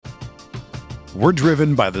We're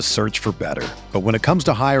driven by the search for better. But when it comes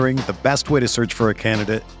to hiring, the best way to search for a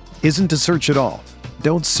candidate isn't to search at all.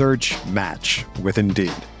 Don't search, match with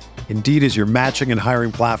Indeed. Indeed is your matching and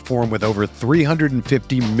hiring platform with over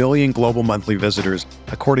 350 million global monthly visitors,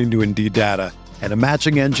 according to Indeed data, and a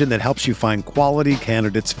matching engine that helps you find quality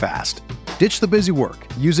candidates fast. Ditch the busy work.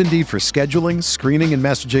 Use Indeed for scheduling, screening, and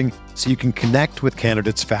messaging so you can connect with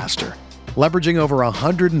candidates faster. Leveraging over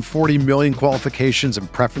 140 million qualifications and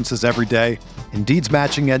preferences every day, Indeed's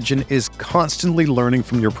matching engine is constantly learning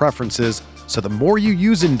from your preferences, so the more you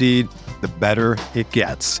use Indeed, the better it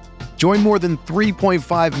gets. Join more than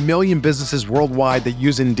 3.5 million businesses worldwide that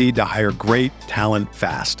use Indeed to hire great talent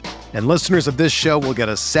fast. And listeners of this show will get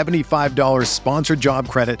a $75 sponsored job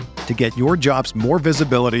credit to get your jobs more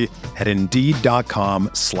visibility at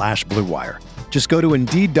Indeed.com/Blue Wire. Just go to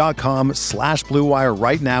Indeed.com/Blue Wire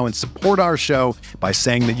right now and support our show by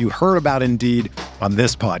saying that you heard about Indeed on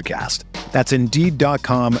this podcast. That's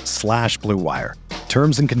Indeed.com/Blue Wire.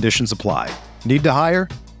 Terms and conditions apply. Need to hire?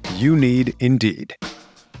 You need Indeed.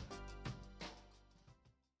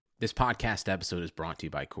 This podcast episode is brought to you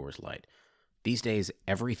by Coors Light. These days,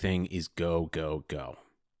 everything is go, go, go.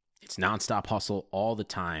 It's nonstop hustle all the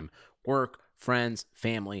time. Work, friends,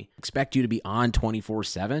 family. Expect you to be on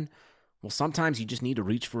 24/7? Well, sometimes you just need to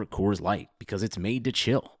reach for a Coors Light because it's made to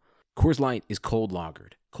chill. Coors Light is cold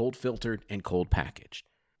lagered, cold filtered, and cold packaged.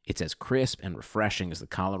 It's as crisp and refreshing as the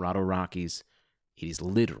Colorado Rockies. It is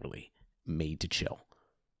literally made to chill.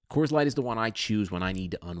 Coors Light is the one I choose when I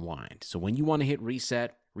need to unwind. So when you want to hit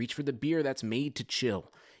reset, reach for the beer that's made to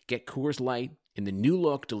chill. Get Coors Light in the new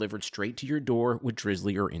look delivered straight to your door with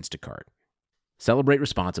Drizzly or Instacart. Celebrate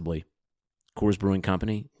responsibly. Coors Brewing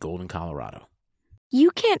Company, Golden, Colorado.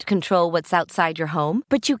 You can't control what's outside your home,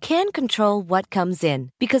 but you can control what comes in.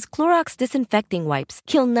 Because Clorox disinfecting wipes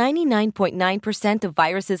kill 99.9% of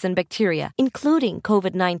viruses and bacteria, including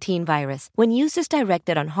COVID-19 virus, when used as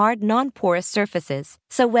directed on hard, non-porous surfaces.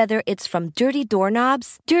 So whether it's from dirty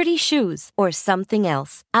doorknobs, dirty shoes, or something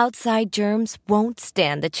else, outside germs won't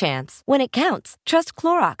stand a chance. When it counts, trust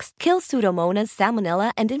Clorox. Kill Pseudomonas,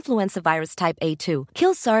 Salmonella, and influenza virus type A2.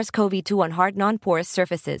 Kill SARS-CoV-2 on hard, non-porous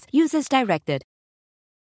surfaces. Use as directed.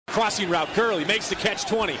 Crossing route, Gurley makes the catch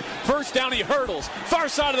 20. First down, he hurdles. Far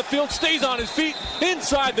side of the field, stays on his feet.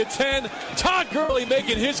 Inside the 10, Todd Gurley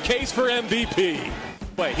making his case for MVP.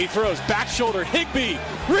 He throws back shoulder. Higbee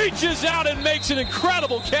reaches out and makes an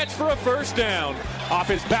incredible catch for a first down. Off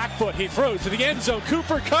his back foot, he throws to the end zone.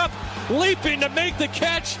 Cooper Kupp leaping to make the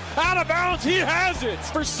catch. Out of bounds, he has it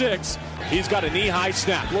for 6. He's got a knee-high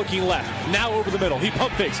snap, looking left. Now over the middle. He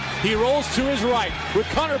pump fakes. He rolls to his right with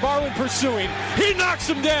Connor Barwin pursuing. He knocks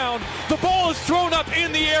him down. The ball is thrown up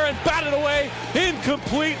in the air and batted away.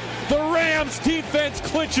 Incomplete. The Rams defense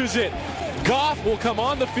clinches it. Goff will come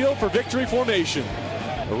on the field for victory formation.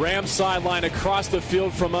 The Rams sideline across the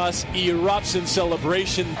field from us erupts in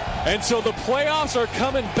celebration. And so the playoffs are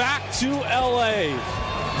coming back to LA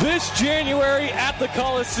this January at the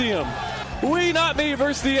Coliseum. We, not me,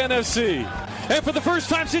 versus the NFC. And for the first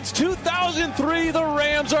time since 2003, the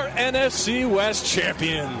Rams are NFC West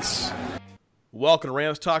champions. Welcome to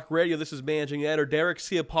Rams Talk Radio. This is managing editor Derek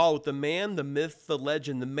Ciapala with the man, the myth, the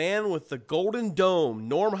legend, the man with the golden dome,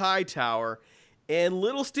 Norm Hightower, and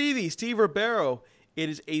little Stevie, Steve Ribeiro. It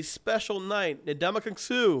is a special night. Ndamukong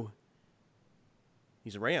Suh.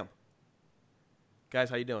 He's a Ram. Guys,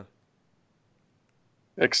 how you doing?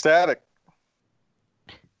 Ecstatic.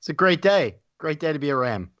 It's a great day. Great day to be a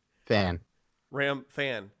Ram fan. Ram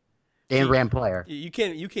fan. And Ram player. You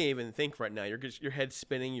can't even think right now. Your head's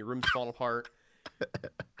spinning. Your room's falling apart.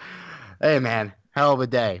 Hey, man. Hell of a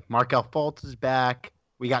day. Markelle Fultz is back.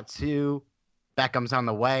 We got Sue. Beckham's on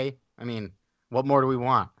the way. I mean, what more do we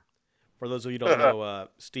want? For those of you who don't know,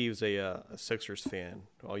 Steve's a Sixers fan.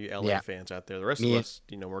 All you LA fans out there. The rest of us,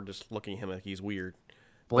 we're just looking at him like he's weird.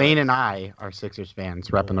 Blaine and I are Sixers fans,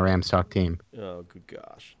 repping the Rams Talk team. Oh, good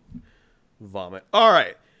gosh. Vomit. All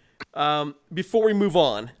right. Before we move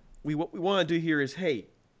on, what we want to do here is, hey,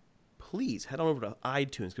 please head on over to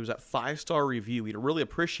iTunes. Give us that 5-star review. We'd really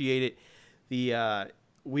appreciate it.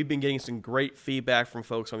 We've been getting some great feedback from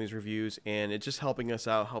folks on these reviews, and it's just helping us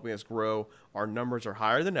out, helping us grow. Our numbers are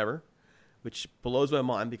higher than ever, which blows my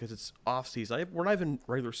mind because it's off-season. We're not even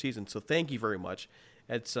regular season, so thank you very much.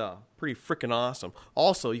 It's pretty freaking awesome.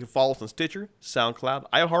 Also, you can follow us on Stitcher, SoundCloud,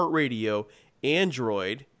 iHeartRadio,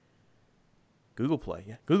 Android, Google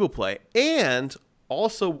Play, and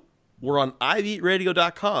also we're on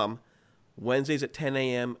iVeatRadio.com Wednesdays at 10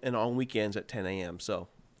 a.m. and on weekends at 10 a.m. So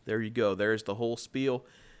there you go. There's the whole spiel.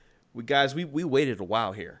 We waited a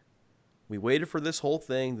while here. We waited for this whole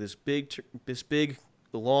thing, this big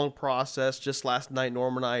the long process. Just last night,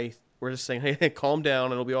 Norm and I were just saying, hey, calm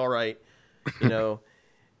down, it'll be all right. You know,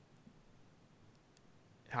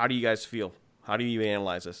 how do you guys feel? How do you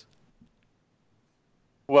analyze this?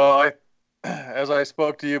 Well, as I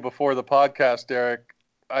spoke to you before the podcast, Derek,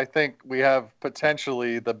 I think we have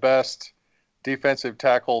potentially the best defensive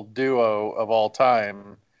tackle duo of all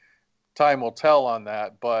time. Time will tell on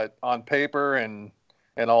that, but on paper and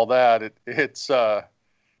all that, it's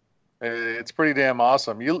pretty damn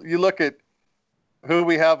awesome. You look at who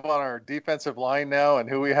we have on our defensive line now and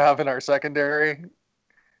who we have in our secondary.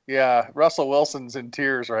 Yeah, Russell Wilson's in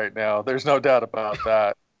tears right now. There's no doubt about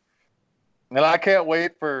that. And I can't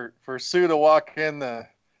wait for Sue to walk in the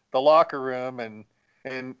locker room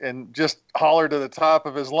and just holler to the top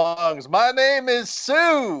of his lungs, "My name is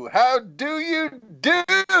Sue. How do you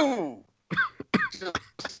do?"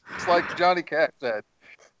 just like Johnny Cash said.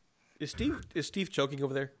 Is Steve choking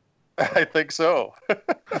over there? I think so.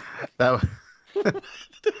 That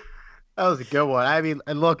was a good one. I mean,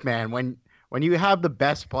 look, man, when you have the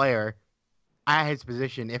best player at his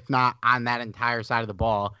position, if not on that entire side of the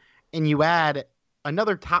ball, and you add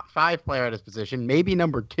another top 5 player at his position, maybe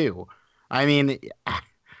number 2. I mean, I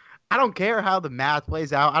don't care how the math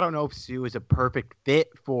plays out. I don't know if Sue is a perfect fit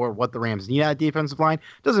for what the Rams need at defensive line.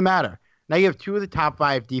 Doesn't matter. Now you have 2 of the top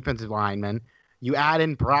 5 defensive linemen. You add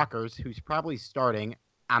in Brockers, who's probably starting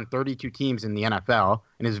on 32 teams in the NFL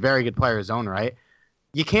and is a very good player in his own right.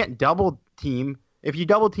 You can't double team. If you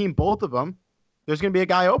double team both of them, there's going to be a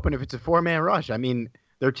guy open if it's a 4-man rush. I mean,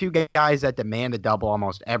 there are 2 guys that demand a double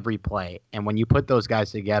almost every play. And when you put those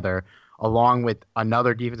guys together, along with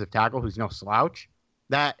another defensive tackle who's no slouch,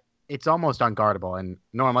 that it's almost unguardable. And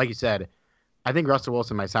Norm, like you said, I think Russell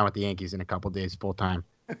Wilson might sign with the Yankees in a couple days full time.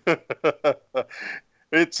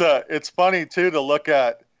 It's funny too to look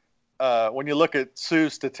at when you look at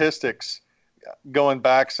Sue's statistics going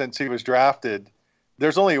back since he was drafted.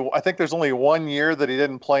 I think there's only 1 year that he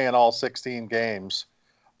didn't play in all 16 games.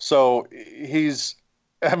 So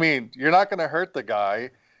you're not going to hurt the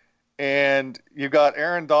guy. And you've got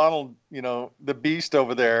Aaron Donald, the beast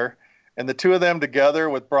over there, and the 2 of them together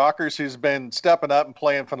with Brockers, who's been stepping up and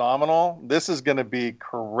playing phenomenal. This is going to be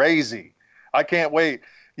crazy. I can't wait.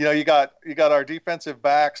 You got our defensive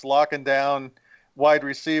backs locking down wide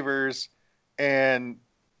receivers, and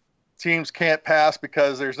teams can't pass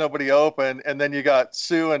because there's nobody open. And then you got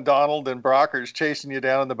Sue and Donald and Brockers chasing you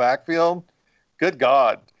down in the backfield. Good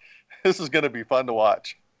God. This is going to be fun to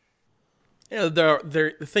watch. Yeah,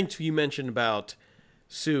 the thing too you mentioned about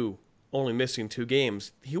Sue only missing 2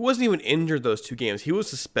 games. He wasn't even injured those 2 games. He was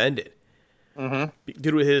suspended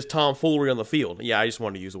due to his tomfoolery on the field. Yeah, I just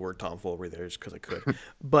wanted to use the word tomfoolery there just because I could.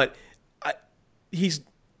 But he's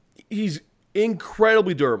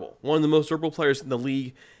incredibly durable. One of the most durable players in the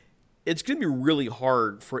league. It's going to be really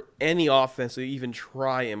hard for any offense to even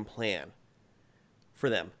try and plan for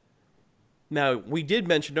them. Now, we did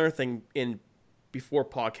mention another thing before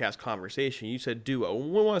podcast conversation. You said duo.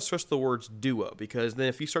 We want to stress the words duo because then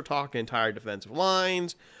if you start talking entire defensive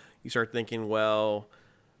lines, you start thinking, well,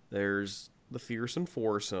 there's the fearsome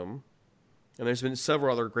foursome, and there's been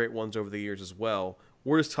several other great ones over the years as well.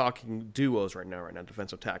 We're just talking duos right now,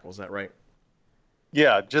 defensive tackle. Is that right?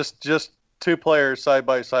 Yeah, just 2 players side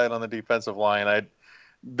by side on the defensive line.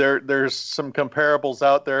 There's some comparables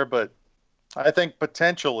out there, but I think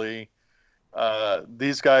potentially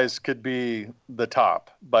these guys could be the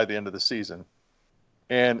top by the end of the season.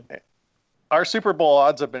 And our Super Bowl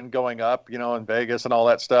odds have been going up, in Vegas and all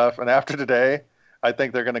that stuff. And after today, I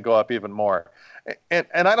think they're going to go up even more. And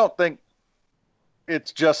I don't think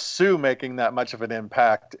it's just Sue making that much of an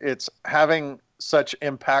impact. It's having such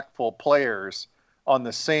impactful players on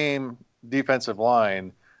the same defensive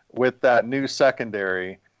line with that new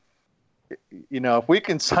secondary. If we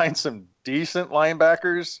can sign some decent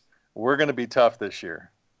linebackers, we're going to be tough this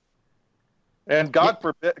year. And God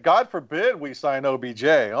forbid we sign OBJ.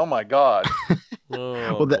 Oh my God.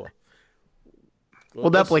 We'll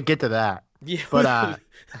definitely get to that. Yeah. But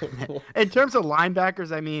in terms of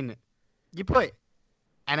linebackers, I mean, you put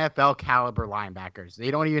NFL caliber linebackers. They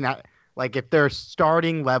don't even have, if they're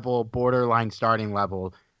starting level, borderline starting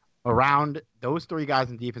level, around those 3 guys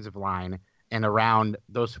in defensive line and around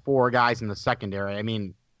those 4 guys in the secondary, I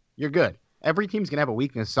mean, you're good. Every team's going to have a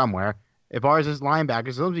weakness somewhere. If ours is linebackers,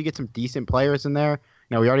 as long as we get some decent players in there,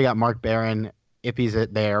 we already got Mark Barron, if he's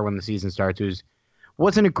there when the season starts, who's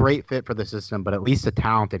wasn't a great fit for the system, but at least a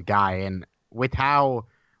talented guy. And with how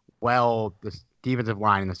well the defensive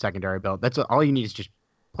line and the secondary built, that's all you need is just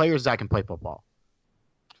players that can play football.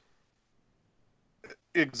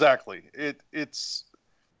 Exactly. It's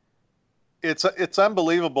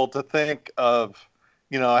unbelievable to think of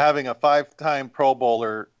having a 5-time Pro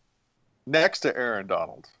Bowler next to Aaron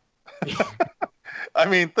Donald. I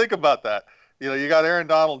mean, think about that. You got Aaron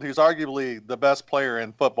Donald, who's arguably the best player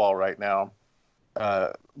in football right now.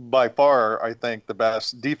 By far, I think the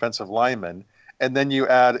best defensive lineman. And then you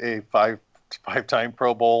add a five-time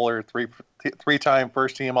Pro Bowler, three-time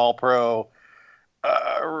first-team All-Pro.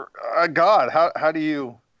 God, how do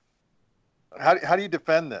you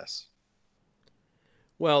defend this?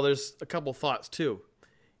 Well, there's a couple thoughts too,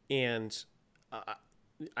 and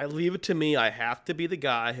I leave it to me. I have to be the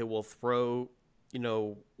guy who will throw,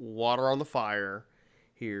 water on the fire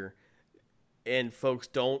here, and folks,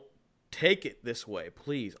 don't take it this way,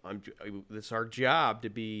 please. It's our job to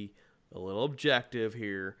be a little objective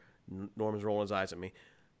here. Norman's rolling his eyes at me,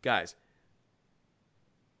 guys.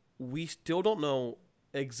 We still don't know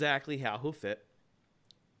exactly how he'll fit.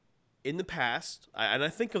 In the past, and I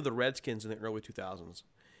think of the Redskins in the early 2000s,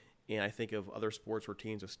 and I think of other sports where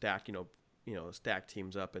teams have stacked, stacked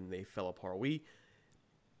teams up and they fell apart.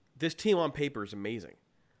 This team on paper is amazing.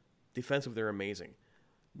 Defensive, they're amazing.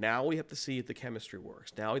 Now we have to see if the chemistry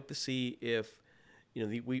works. Now we have to see if,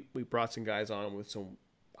 we brought some guys on with some,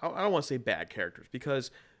 I don't want to say bad characters, because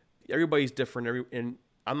everybody's different. And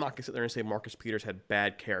I'm not going to sit there and say Marcus Peters had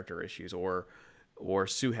bad character issues or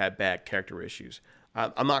Sue had bad character issues.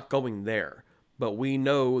 I'm not going there. But we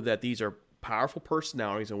know that these are powerful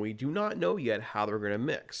personalities, and we do not know yet how they're going to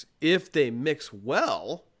mix. If they mix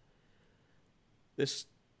well, this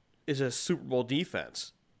is a Super Bowl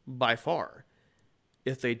defense by far.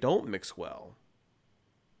 If they don't mix well,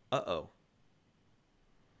 I'm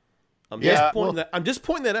just pointing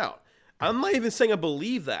that out. I'm not even saying I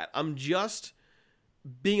believe that. I'm just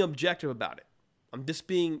being objective about it. I'm just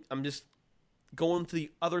going to the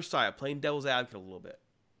other side, playing devil's advocate a little bit.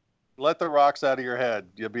 Let the rocks out of your head.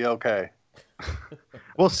 You'll be okay.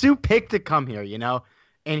 Well, Sue picked to come here,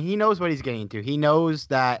 and he knows what he's getting into. He knows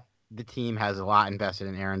that the team has a lot invested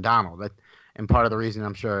in Aaron Donald. And part of the reason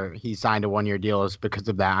I'm sure he signed a 1-year deal is because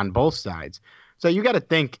of that on both sides. So you got to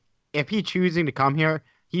think, if he's choosing to come here,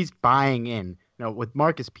 he's buying in. With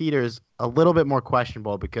Marcus Peters, a little bit more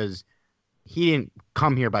questionable because he didn't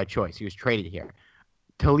come here by choice. He was traded here.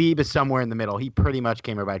 Talib is somewhere in the middle. He pretty much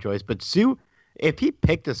came here by choice. But Sue, if he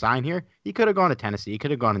picked to sign here, he could have gone to Tennessee. He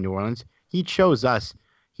could have gone to New Orleans. He chose us.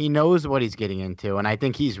 He knows what he's getting into, and I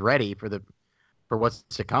think he's ready for what's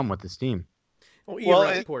to come with this team. Well,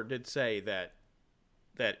 Ian Rappaport did say that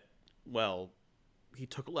he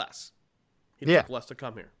took less. He took less to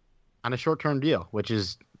come here. On a short-term deal, which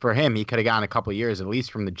is, for him, he could have gotten a couple of years, at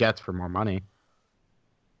least from the Jets, for more money.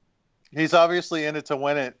 He's obviously in it to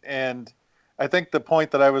win it, and I think the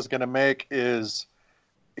point that I was going to make is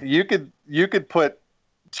you could put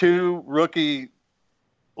 2 rookie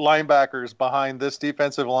linebackers behind this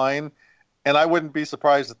defensive line, and I wouldn't be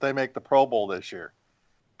surprised if they make the Pro Bowl this year.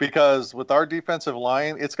 Because with our defensive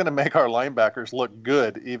line, it's going to make our linebackers look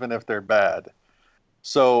good, even if they're bad.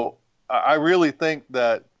 So I really think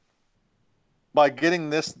that by getting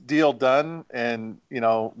this deal done and,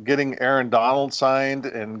 getting Aaron Donald signed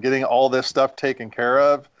and getting all this stuff taken care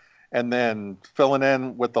of, and then filling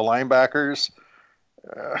in with the linebackers,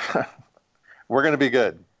 we're going to be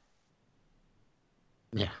good.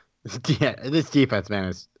 Yeah. This defense, man,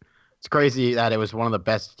 it's crazy that it was one of the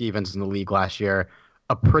best defenses in the league last year.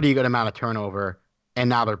 A pretty good amount of turnover, and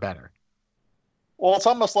now they're better. Well, it's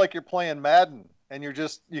almost like you're playing Madden, and you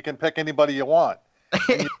can pick anybody you want.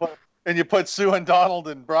 And you put Sue and Donald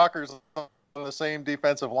and Brockers on the same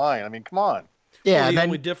defensive line. I mean, come on. Yeah, well, the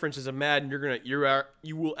only difference is in Madden,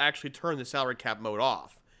 you will actually turn the salary cap mode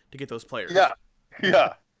off to get those players. Yeah.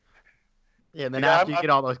 Yeah, and then after you get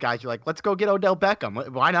all those guys, you're like, let's go get Odell Beckham.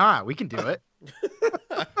 Why not? We can do it.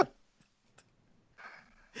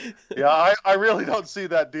 Yeah, I really don't see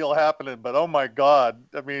that deal happening, but oh my God.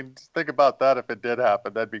 I mean, think about that if it did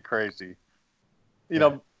happen. That'd be crazy.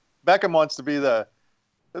 Beckham wants to be the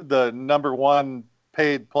number 1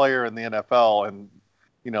 paid player in the NFL, and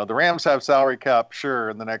the Rams have salary cap, sure,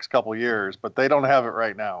 in the next couple of years, but they don't have it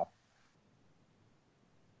right now.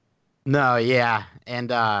 No, yeah,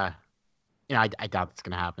 and I doubt that's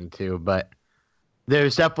going to happen too. But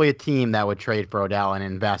there's definitely a team that would trade for Odell and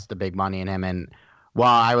invest the big money in him. And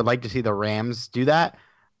while I would like to see the Rams do that,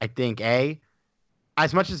 I think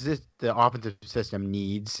as much as the offensive system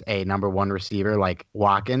needs a number 1 receiver like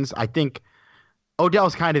Watkins, I think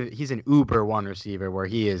Odell's he's an uber 1 receiver where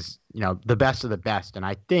he is, the best of the best. And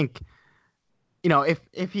I think,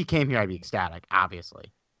 if he came here, I'd be ecstatic,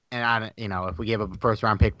 obviously. And if we gave up a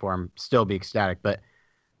 1st-round pick for him, still be ecstatic. But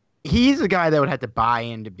he's a guy that would have to buy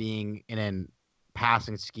into being in a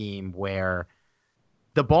passing scheme where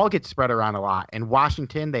the ball gets spread around a lot. In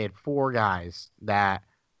Washington, they had 4 guys that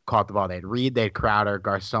caught the ball. They had Reed, they had Crowder,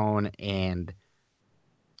 Garcon, and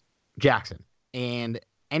Jackson. And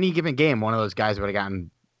any given game, one of those guys would have gotten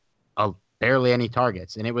barely any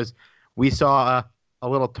targets. And we saw a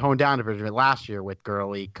little toned down version of it last year with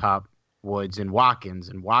Gurley, Kupp, Woods, and Watkins.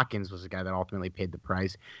 And Watkins was the guy that ultimately paid the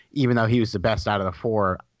price, even though he was the best out of the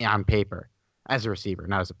 4 on paper as a receiver,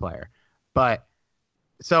 not as a player. But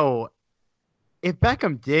so if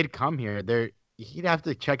Beckham did come here, he'd have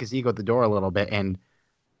to check his ego at the door a little bit, and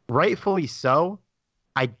rightfully so.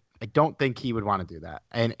 I don't think he would want to do that.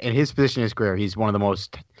 And in his position in his career, he's one of the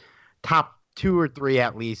most top 2 or 3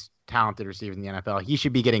 at least talented receivers in the NFL. He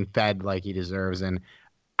should be getting fed like he deserves, and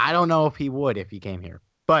I don't know if he would if he came here.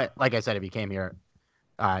 But like I said, if he came here,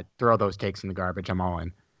 throw those takes in the garbage. I'm all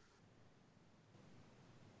in.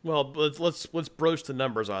 Well, let's broach the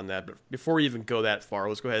numbers on that. But before we even go that far,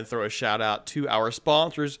 let's go ahead and throw a shout out to our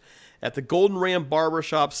sponsors at the Golden Ram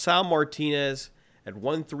Barbershop, Sal Martinez at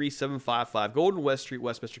 13755 Golden West Street,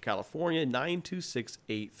 Westminster, California,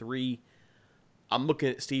 92683. I'm looking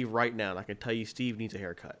at Steve right now, and I can tell you Steve needs a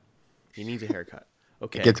haircut. He needs a haircut.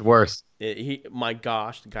 Okay. It gets worse. My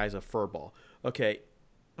gosh, the guy's a furball. Okay.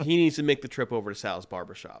 He needs to make the trip over to Sal's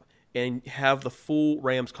Barbershop and have the full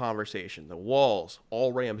Rams conversation. The walls,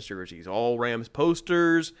 all Rams jerseys, all Rams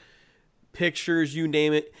posters, pictures, you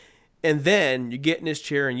name it. And then you get in his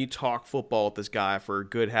chair and you talk football with this guy for a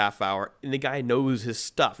good half hour. And the guy knows his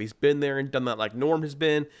stuff. He's been there and done that like Norm has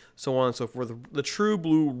been, so on and so forth. The true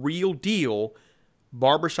blue, real deal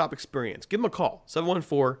barbershop experience. Give him a call,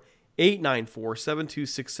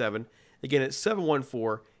 714-894-7267. Again, it's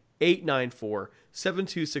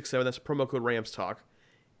 714-894-7267. That's promo code Rams Talk.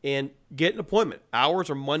 And get an appointment. Hours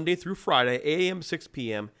are Monday through Friday, 8 a.m. to 6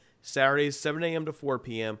 p.m., Saturdays, 7 a.m. to 4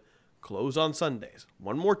 p.m., closed on Sundays.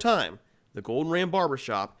 One more time, the Golden Ram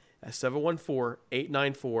Barbershop at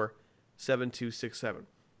 714-894-7267.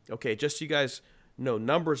 Okay, just so you guys know,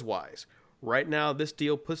 numbers-wise, right now this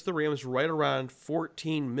deal puts the Rams right around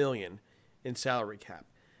 $14 million in salary cap.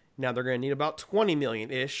 Now they're going to need about $20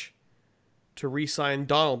 million-ish to re-sign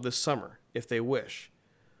Donald this summer, if they wish.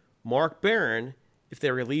 Mark Barron, if they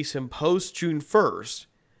release him post-June 1st,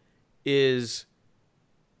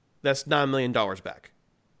 that's $9 million back.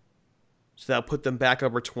 So that'll put them back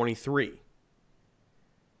over 23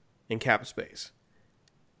 in cap space.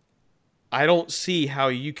 I don't see how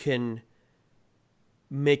you can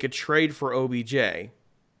make a trade for OBJ,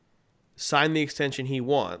 sign the extension he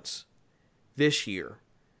wants this year,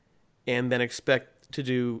 and then expect to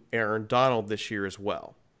do Aaron Donald this year as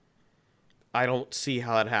well. I don't see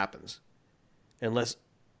how that happens unless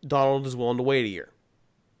Donald is willing to wait a year.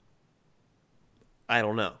 I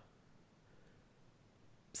don't know.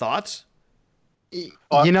 Thoughts?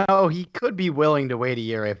 You know, he could be willing to wait a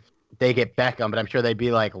year if they get Beckham, but I'm sure they'd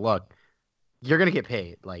be like, look, you're going to get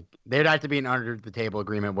paid. Like, there'd have to be an under-the-table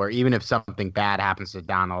agreement where even if something bad happens to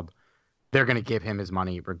Donald, they're going to give him his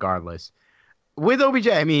money regardless. With OBJ,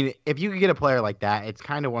 I mean, if you could get a player like that, it's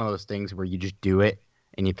kind of one of those things where you just do it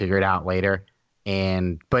and you figure it out later.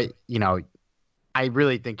 But, you know, I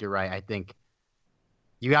really think you're right. I think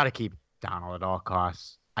you got to keep Donald at all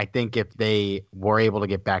costs. I think if they were able to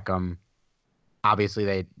get Beckham,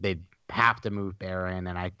 obviously they'd have to move Barron,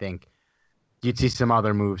 and I think you'd see some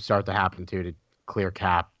other moves start to happen too to clear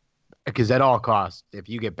cap. Because at all costs, if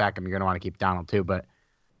you get Beckham, you're going to want to keep Donald too. But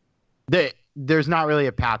there's not really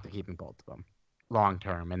a path to keeping both of them long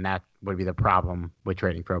term, and that would be the problem with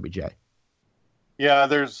trading for OBJ. Yeah,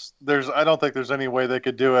 there's I don't think there's any way they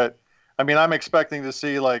could do it. I mean, I'm expecting to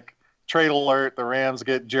see like trade alert, the Rams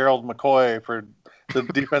get Gerald McCoy for the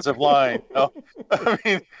defensive line. You know? I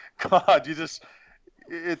mean, God,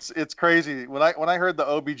 it's crazy. When I heard the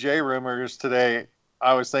OBJ rumors today,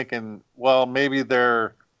 I was thinking, well, maybe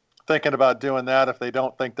they're thinking about doing that if they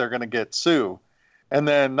don't think they're going to get Sue. And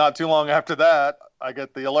then not too long after that, I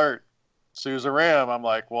get the alert. Sue's a Ram. I'm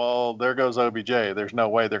like, well, there goes OBJ. There's no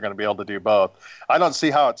way they're going to be able to do both. I don't see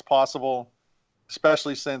how it's possible,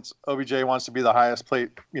 especially since OBJ wants to be the highest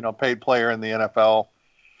paid player in the NFL.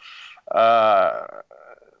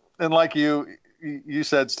 And like you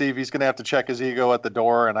said, Steve, he's going to have to check his ego at the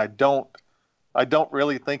door, and I don't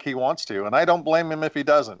really think he wants to, and I don't blame him if he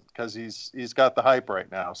doesn't, because he's got the hype right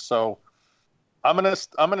now. So I'm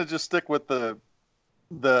gonna just stick with the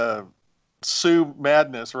Sue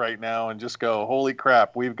madness right now and just go, holy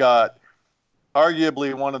crap, we've got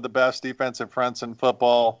arguably one of the best defensive fronts in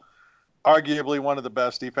football, arguably one of the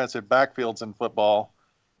best defensive backfields in football,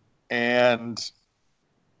 and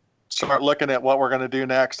start looking at what we're going to do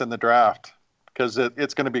next in the draft, because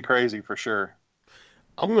it's going to be crazy for sure.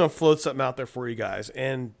 I'm going to float something out there for you guys,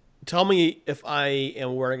 and tell me if I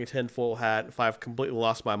am wearing a tinfoil hat, if I've completely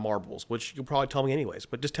lost my marbles, which you'll probably tell me anyways,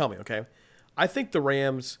 but just tell me, okay? I think the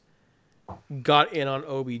Rams got in on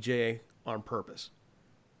OBJ on purpose.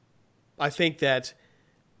 I think that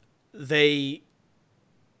let's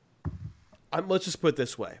just put it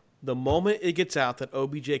this way. The moment it gets out that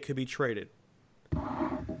OBJ could be traded,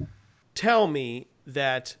 tell me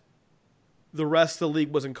that the rest of the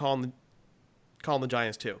league wasn't calling the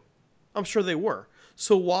Giants too. I'm sure they were.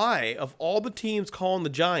 So why, of all the teams calling the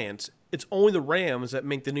Giants, it's only the Rams that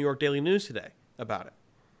make the New York Daily News today about it?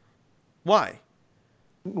 Why?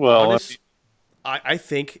 Well, I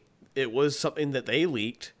think it was something that they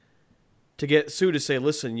leaked to get Sue to say,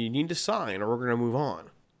 listen, you need to sign or we're going to move on.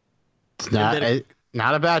 It's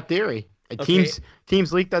not a bad theory. Okay.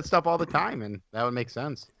 Teams leak that stuff all the time, and that would make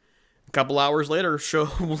sense. A couple hours later,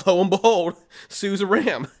 lo and behold, Sue's a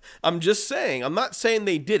Ram. I'm just saying. I'm not saying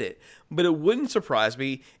they did it, but it wouldn't surprise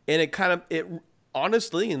me. And it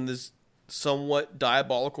honestly, in this somewhat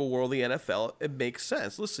diabolical world of the NFL, it makes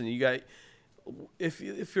sense. Listen, you got if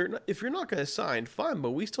you're not going to sign, fine,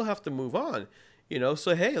 but we still have to move on.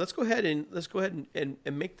 So hey, let's go ahead and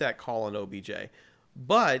make that call on OBJ.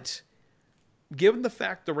 But given the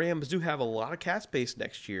fact the Rams do have a lot of cap space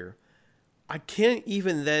next year, I can't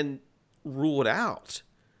even then rule it out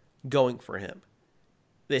going for him.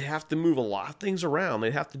 They'd have to move a lot of things around.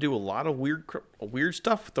 They'd have to do a lot of weird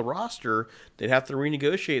stuff with the roster. They'd have to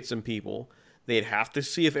renegotiate some people. They'd have to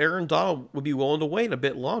see if Aaron Donald would be willing to wait a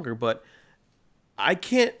bit longer. But I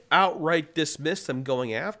can't outright dismiss them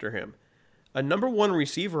going after him. A number one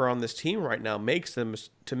receiver on this team right now makes them,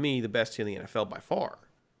 to me, the best team in the NFL by far.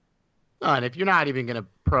 And if you're not even going to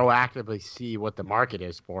proactively see what the market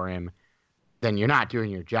is for him, then you're not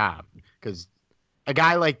doing your job, because a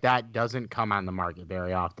guy like that doesn't come on the market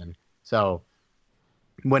very often. So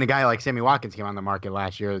when a guy like Sammy Watkins came on the market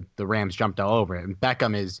last year, the Rams jumped all over it. And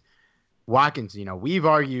Beckham is Watkins. We've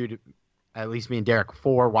argued, at least me and Derek,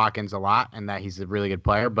 for Watkins a lot, and that he's a really good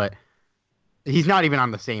player, but he's not even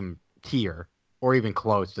on the same tier or even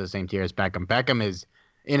close to the same tier as Beckham. Beckham is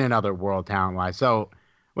in another world talent-wise. So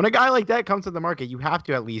when a guy like that comes to the market, you have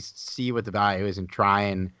to at least see what the value is and try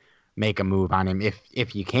and make a move on him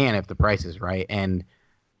if you can, if the price is right. And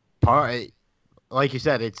like you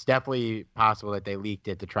said, it's definitely possible that they leaked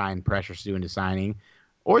it to try and pressure Stu into signing,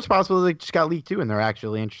 or it's possible they just got leaked too and they're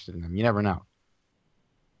actually interested in him. You never know.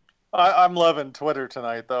 I'm loving Twitter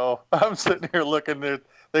tonight, though. I'm sitting here looking at,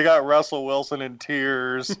 they got Russell Wilson in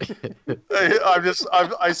tears.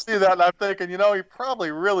 I see that and I'm thinking, he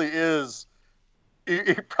probably really is.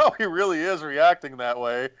 He probably really is reacting that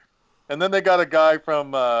way. And then they got a guy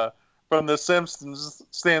from The Simpsons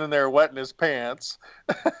standing there wetting his pants.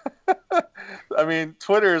 I mean,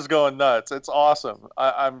 Twitter is going nuts. It's awesome.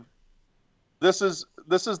 This is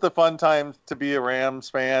the fun time to be a Rams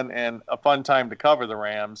fan and a fun time to cover the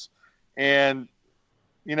Rams. And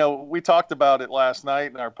we talked about it last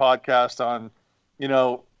night in our podcast on,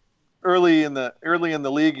 early in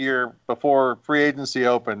the league year before free agency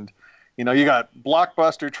opened. You got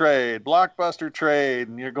blockbuster trade,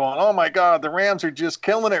 and you're going, oh my God, the Rams are just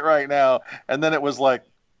killing it right now. And then it was like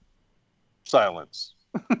silence.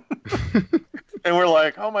 And we're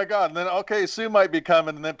like, oh my God. And then, okay, Sue might be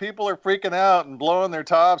coming. And then people are freaking out and blowing their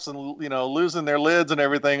tops and, losing their lids and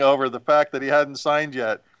everything over the fact that he hadn't signed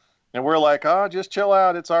yet. And we're like, oh, just chill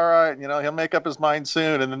out. It's all right. He'll make up his mind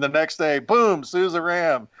soon. And then the next day, boom, Sue's a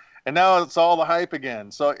Ram. And now it's all the hype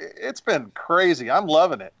again. So it's been crazy. I'm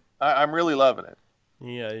loving it. I'm really loving it.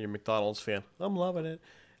 Yeah, you're a McDonald's fan. I'm loving it.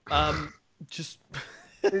 Just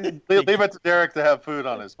leave it to Derek to have food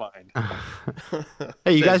on his mind.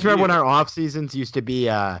 Hey, you guys remember when our off seasons used to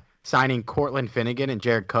be signing Cortland Finnegan and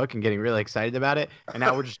Jared Cook and getting really excited about it, and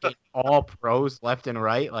now we're just getting all pros left and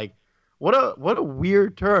right? Like, what a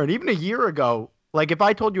weird turn. Even a year ago, like if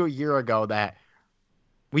I told you a year ago that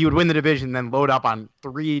we would win the division, then load up on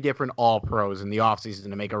 3 different all pros in the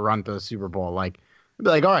offseason to make a run to the Super Bowl, like, I'd be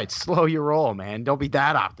like, all right, slow your roll, man. Don't be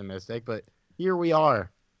that optimistic. But here we are.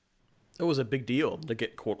 It was a big deal to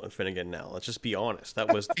get Cortland Finnegan now. Let's just be honest.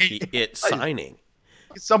 That was the signing.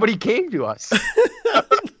 Somebody came to us.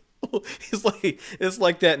 It's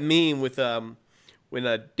like that meme with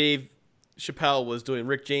when Dave Chappelle was doing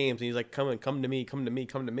Rick James, and he's like, come to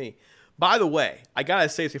me. By the way, I gotta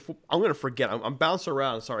say this before, I'm gonna forget. I'm bouncing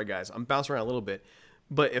around. Sorry guys, I'm bouncing around a little bit.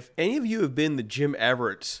 But if any of you have been to Jim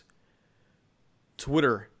Everett's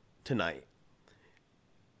Twitter tonight,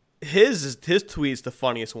 his tweet's the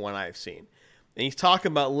funniest one I've seen, and he's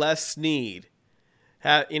talking about Les Snead.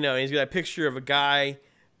 He's got a picture of a guy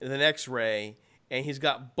in an X-ray, and he's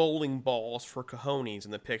got bowling balls for cojones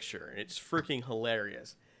in the picture, and it's freaking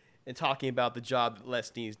hilarious. And talking about the job that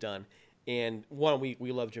Les Snead's done. And one, we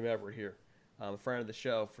love Jim Everett here, a friend of the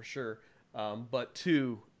show for sure. But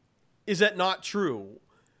two, is that not true?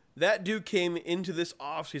 That dude came into this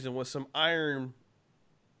offseason with some iron,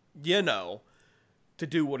 to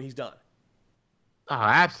do what he's done. Oh,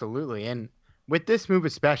 absolutely. And with this move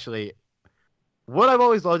especially, what I've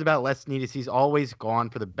always loved about Les Snead is he's always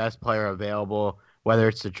gone for the best player available, whether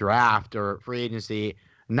it's the draft or free agency.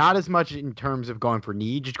 Not as much in terms of going for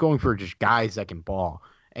need, just going for just guys that can ball.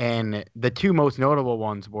 And the two most notable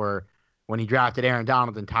ones were when he drafted Aaron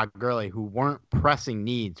Donald and Todd Gurley, who weren't pressing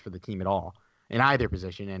needs for the team at all in either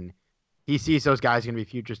position. And he sees those guys going to be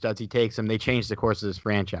future studs. He takes them. They change the course of this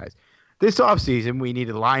franchise. This offseason, we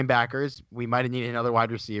needed linebackers. We might have needed another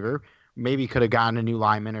wide receiver. Maybe could have gotten a new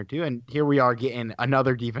lineman or two. And here we are getting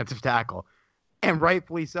another defensive tackle. And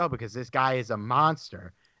rightfully so, because this guy is a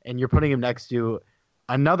monster. And you're putting him next to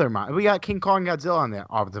another monster. We got King Kong Godzilla on the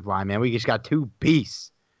offensive line, man. We just got two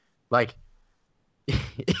beasts. Like,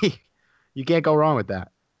 you can't go wrong with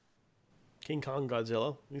that. King Kong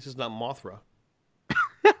Godzilla? This is not Mothra.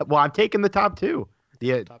 Well, I'm taking the top two.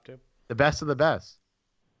 Top two? The best of the best.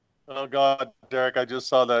 Oh, God, Derek, I just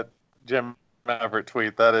saw that Jim Everett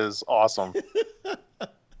tweet. That is awesome.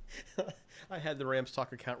 I had the Rams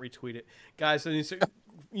Talk account retweet it. Guys,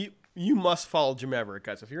 you must follow Jim Everett,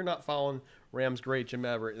 guys. If you're not following Rams great Jim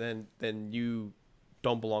Everett, then you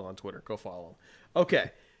don't belong on Twitter. Go follow him.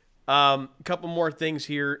 Okay. A couple more things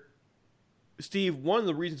here. Steve, one of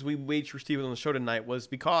the reasons we waited for Steve on the show tonight was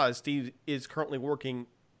because Steve is currently working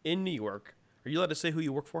in New York. Are you allowed to say who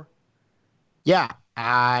you work for? Yeah,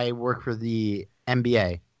 I work for the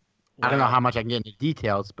NBA. Wow. I don't know how much I can get into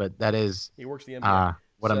details, but that is he works the NBA.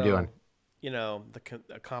 What I'm doing.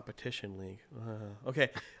 The competition league. Okay.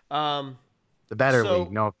 The better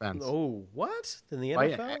league, no offense. Oh, what? In the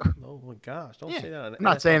NFL? Oh, my gosh. Don't say that on I'm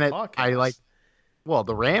not NFL saying it. podcast.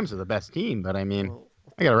 The Rams are the best team, but I mean,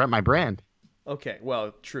 I got to rep my brand. Okay,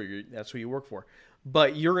 well, true. That's who you work for.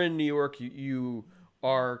 But you're in New York. You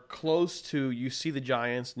are close to, you see the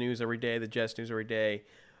Giants news every day, the Jets news every day.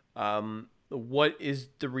 What is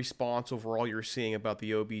the response overall you're seeing about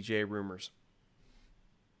the OBJ rumors?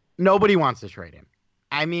 Nobody wants to trade him.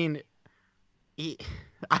 I mean, I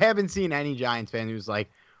haven't seen any Giants fan who's like,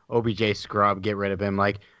 OBJ scrub, get rid of him.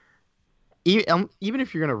 Like, even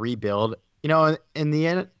if you're going to rebuild, in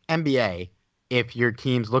the NBA, if your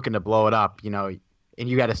team's looking to blow it up, and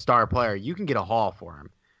you got a star player, you can get a haul for him.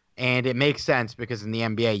 And it makes sense because in the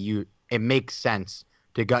NBA, it makes sense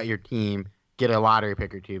to gut your team, get a lottery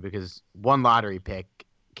pick or two, because one lottery pick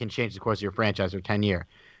can change the course of your franchise for 10 years.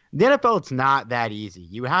 The NFL, it's not that easy.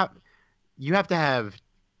 You have to have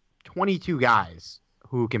 22 guys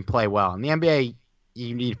who can play well. In the NBA,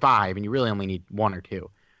 you need 5, and you really only need 1 or 2.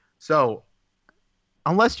 So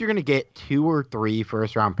unless you're going to get 2 or 3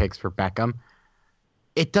 first-round picks for Beckham,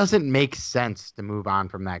 it doesn't make sense to move on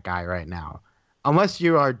from that guy right now. Unless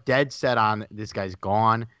you are dead set on this guy's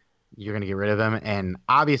gone, you're going to get rid of him. And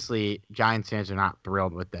obviously, Giants fans are not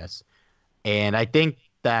thrilled with this. And I think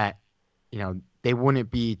that, they wouldn't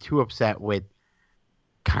be too upset with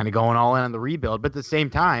kind of going all in on the rebuild. But at the same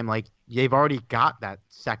time, they've already got that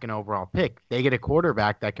second overall pick. They get a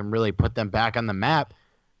quarterback that can really put them back on the map.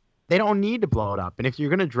 They don't need to blow it up. And if you're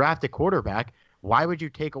going to draft a quarterback, why would you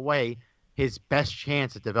take away his best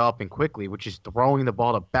chance at developing quickly, which is throwing the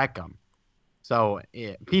ball to Beckham? So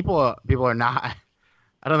people are not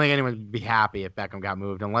 – I don't think anyone would be happy if Beckham got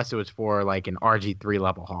moved unless it was for an RG3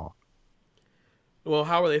 level haul. Well,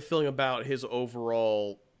 how are they feeling about his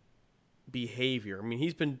overall behavior? I mean,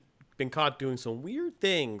 he's been caught doing some weird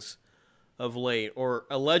things of late, or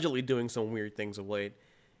allegedly doing some weird things of late.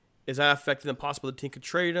 Is that affecting them? Possibly the team could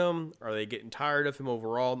trade him? Are they getting tired of him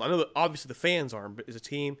overall? I know that obviously the fans aren't, but as a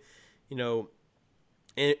team,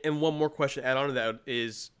 and one more question to add on to that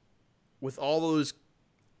is, with all those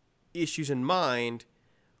issues in mind,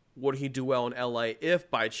 would he do well in LA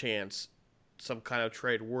if by chance some kind of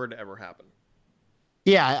trade were to ever happen?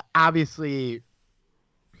 Yeah, obviously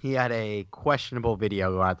he had a questionable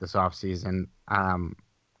video go out this offseason.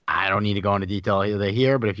 I don't need to go into detail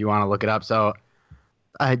here, but if you want to look it up. So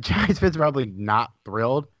Giants fans are probably not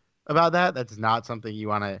thrilled about that. That's not something you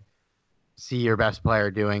want to see your best player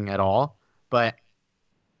doing at all. But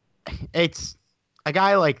it's a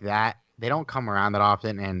guy like that. They don't come around that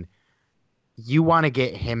often, and you want to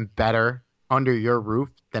get him better under your roof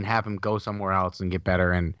than have him go somewhere else and get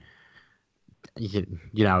better and,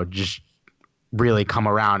 just really come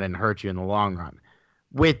around and hurt you in the long run.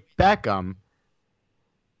 With Beckham,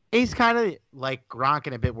 he's kind of like Gronk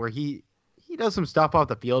in a bit where he he does some stuff off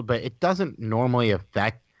the field, but it doesn't normally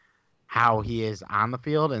affect how he is on the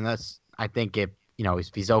field. And I think if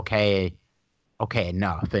he's okay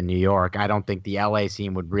enough in New York, I don't think the LA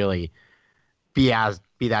scene would really be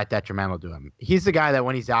that detrimental to him. He's the guy that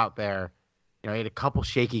when he's out there, he had a couple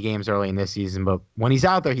shaky games early in this season, but when he's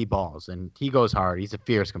out there, he balls and he goes hard. He's a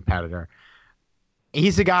fierce competitor.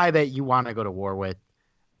 He's the guy that you want to go to war with.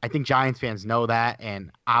 I think Giants fans know that,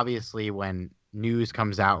 and obviously when news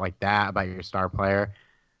comes out like that about your star player,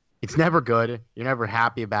 it's never good. You're never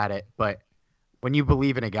happy about it, but when you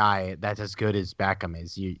believe in a guy that's as good as Beckham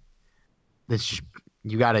is, you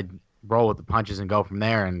got to roll with the punches and go from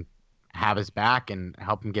there and have his back and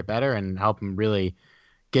help him get better and help him really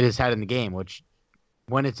get his head in the game, which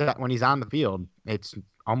when he's on the field, it's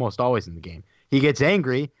almost always in the game. He gets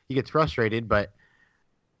angry, he gets frustrated, but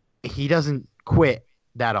he doesn't quit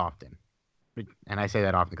that often. And I say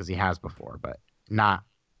that often because he has before, but not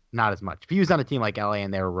as much. If he was on a team like LA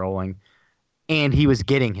and they were rolling and he was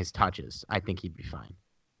getting his touches, I think he'd be fine.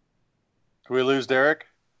 Did we lose Derek?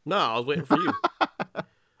 No, I was waiting for you.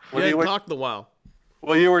 We hadn't talked in a while.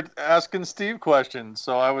 Well, you were asking Steve questions,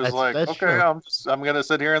 so I was that's okay, true. I'm going to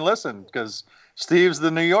sit here and listen because Steve's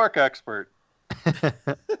the New York expert.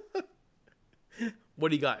 What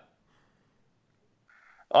do you got?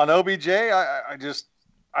 On OBJ, I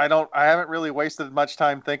haven't really wasted much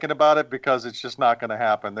time thinking about it because it's just not going to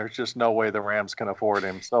happen. There's just no way the Rams can afford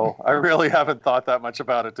him. So I really haven't thought that much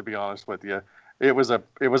about it, to be honest with you. It was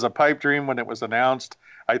a pipe dream when it was announced.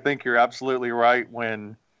 I think you're absolutely right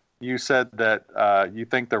when you said that you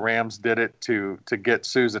think the Rams did it to get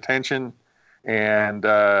Sue's attention. And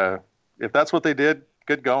if that's what they did,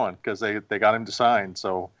 good going, because they got him to sign.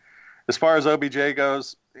 So as far as OBJ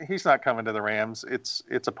goes, he's not coming to the Rams.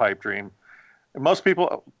 It's a pipe dream. And most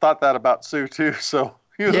people thought that about Sue too. So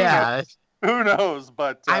who knows?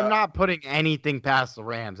 But I'm not putting anything past the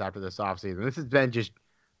Rams after this offseason. This has been just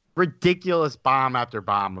ridiculous bomb after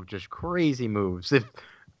bomb of just crazy moves. If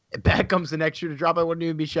Beckham's the next year to drop, I wouldn't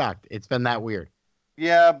even be shocked. It's been that weird.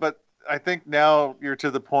 Yeah, but I think now you're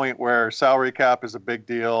to the point where salary cap is a big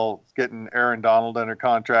deal. Getting Aaron Donald under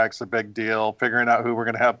contract's a big deal. Figuring out who we're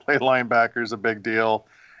going to have play linebacker is a big deal.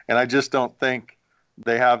 And I just don't think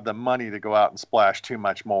they have the money to go out and splash too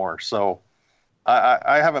much more. So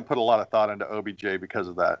I haven't put a lot of thought into OBJ because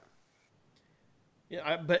of that.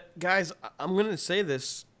 Yeah, but guys, I'm going to say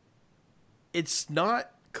this. It's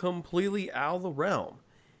not completely out of the realm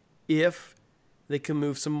if they can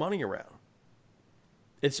move some money around.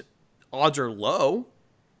 Odds are low,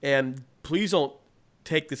 and please don't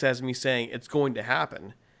take this as me saying it's going to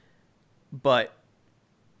happen. But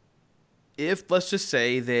if, let's just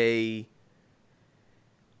say, they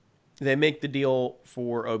make the deal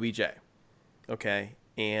for OBJ, okay,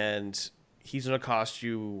 and he's going to cost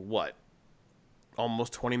you, what,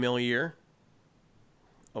 almost $20 million a year?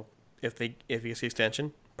 Oh, if he gets the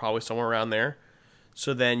extension, probably somewhere around there.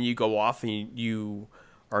 So then you go off and you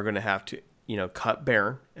are going to have to, cut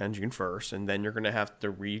Barron on June 1st, and then you're going to have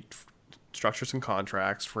to restructure some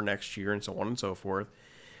contracts for next year and so on and so forth.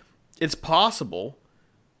 It's possible.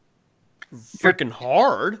 Freaking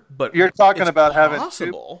hard, but you're talking about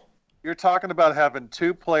possible. You're talking about having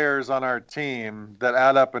two players on our team that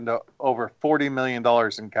add up into over $40 million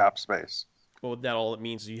in cap space. Well, that all it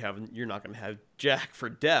means is you're not going to have Jack for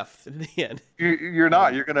depth in the end. You're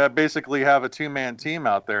not. You're going to basically have a two-man team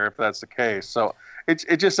out there if that's the case. So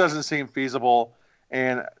it just doesn't seem feasible.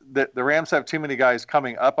 And the Rams have too many guys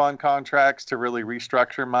coming up on contracts to really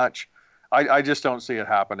restructure much. I just don't see it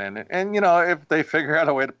happening. And if they figure out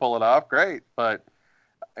a way to pull it off, great. But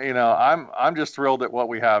I'm just thrilled at what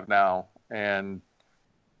we have now, and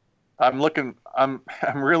I'm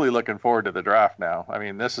really looking forward to the draft now. I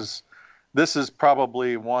mean, this is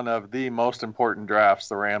probably one of the most important drafts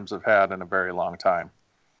the Rams have had in a very long time.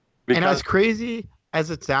 And as crazy as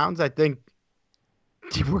it sounds, I think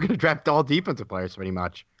we're going to draft all defensive players pretty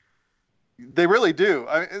much. They really do.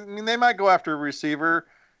 I mean, they might go after a receiver.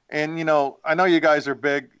 And, I know you guys are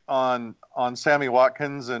big on Sammy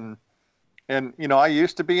Watkins, and I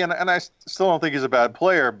used to be, and I still don't think he's a bad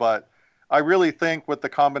player, but I really think with the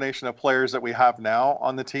combination of players that we have now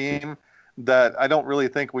on the team that I don't really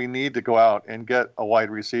think we need to go out and get a wide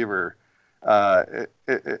receiver. We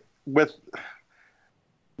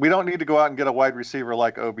don't need to go out and get a wide receiver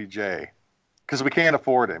like OBJ because we can't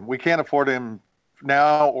afford him. We can't afford him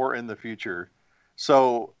now or in the future.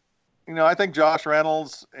 So, I think Josh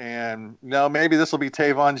Reynolds and, maybe this will be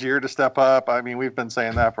Tavon's year to step up. I mean, we've been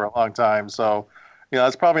saying that for a long time. So,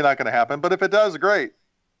 it's probably not going to happen. But if it does, great.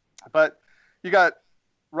 But you got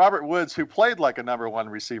Robert Woods, who played like a number one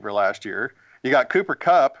receiver last year. You got Cooper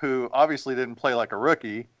Kupp, who obviously didn't play like a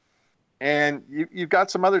rookie, and you've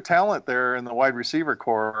got some other talent there in the wide receiver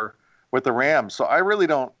core with the Rams. So I really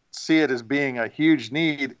don't see it as being a huge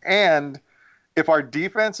need. And if our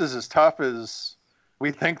defense is as tough as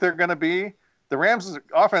we think they're going to be, the Rams'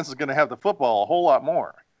 offense is going to have the football a whole lot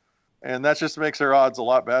more. And that just makes their odds a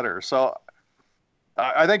lot better. So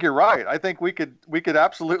I think you're right. I think we could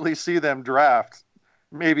absolutely see them draft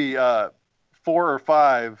maybe 4 or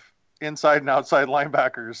 5 inside and outside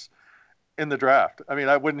linebackers in the draft. I mean,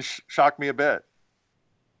 that wouldn't shock me a bit.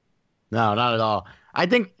 No, not at all. I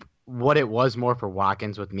think what it was more for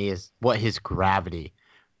Watkins with me is what his gravity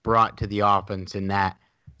brought to the offense, in that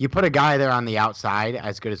you put a guy there on the outside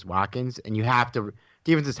as good as Watkins, and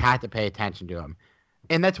defenses had to pay attention to him.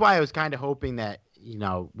 And that's why I was kind of hoping that,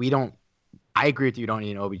 I agree with you, don't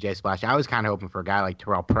need an OBJ splash. I was kind of hoping for a guy like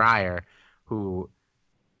Terrell Pryor, who,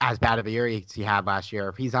 as bad of a year as he had last year,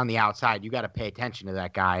 if he's on the outside, you got to pay attention to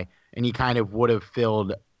that guy. And he kind of would have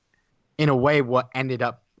filled, in a way, what ended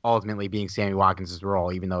up ultimately being Sammy Watkins'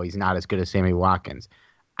 role, even though he's not as good as Sammy Watkins.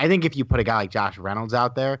 I think if you put a guy like Josh Reynolds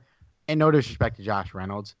out there, and no disrespect to Josh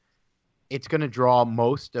Reynolds, it's going to draw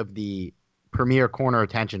most of the premier corner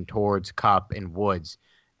attention towards Kupp and Woods.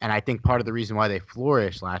 And I think part of the reason why they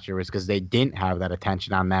flourished last year was because they didn't have that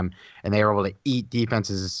attention on them, and they were able to eat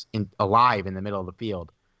defenses alive in the middle of the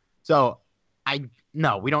field. So,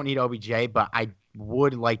 no, we don't need OBJ, but I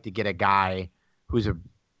would like to get a guy who's a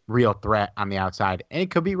real threat on the outside, and it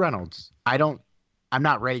could be Reynolds. I'm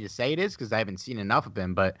not ready to say it is because I haven't seen enough of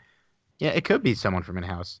him, but yeah, it could be someone from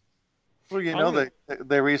in-house. Well,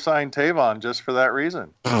 they re-signed Tavon just for that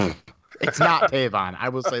reason. It's not Tavon. I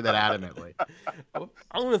will say that adamantly. I'm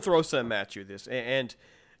going to throw something at you. And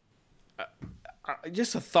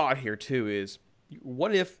just a thought here too is,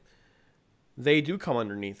 what if they do come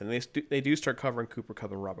underneath and they do start covering Cooper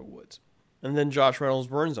Kupp and Robert Woods, and then Josh Reynolds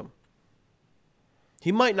burns them?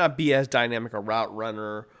 He might not be as dynamic a route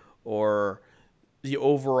runner or the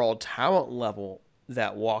overall talent level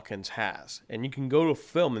that Watkins has. And you can go to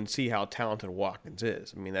film and see how talented Watkins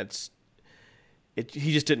is. I mean,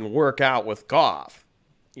 he just didn't work out with Goff.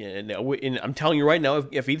 And I'm telling you right now,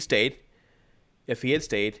 if he had stayed,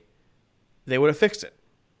 they would have fixed it.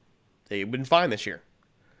 They would have been fine this year.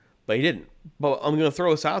 But he didn't. But I'm going to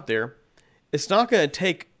throw this out there. It's not going to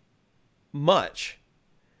take much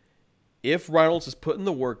if Reynolds is putting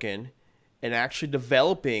the work in and actually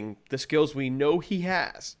developing the skills we know he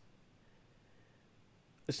has.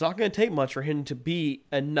 It's not going to take much for him to be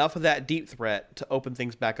enough of that deep threat to open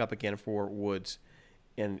things back up again for Woods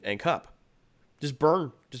and Kupp. Just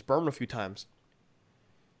burn a few times.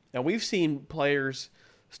 Now, we've seen players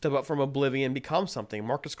step up from oblivion, become something.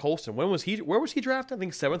 Marcus Colston, where was he drafted? I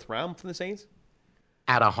think 7th round from the Saints.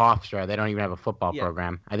 Out of Hofstra, they don't even have a football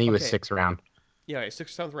program. I think he was 6th round. Yeah, 6th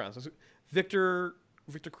or 7th round. So Victor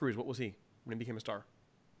Cruz, what was he when he became a star?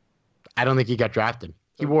 I don't think he got drafted.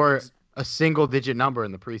 He wore a single-digit number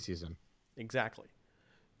in the preseason. Exactly.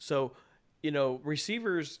 So,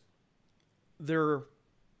 receivers, they're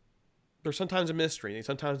sometimes a mystery. They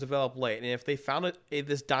sometimes develop late. And if they found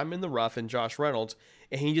this diamond in the rough in Josh Reynolds,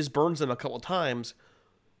 and he just burns them a couple of times,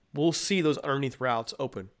 we'll see those underneath routes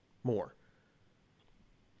open more.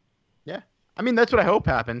 Yeah. I mean, that's what I hope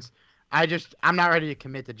happens. I'm not ready to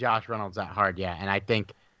commit to Josh Reynolds that hard yet. And I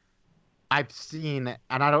think I've seen,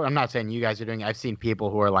 and I'm not saying you guys are doing it, I've seen people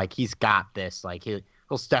who are like, he's got this. Like,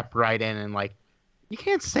 he'll step right in, and like, you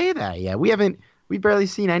can't say that yet. We've barely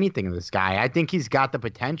seen anything of this guy. I think he's got the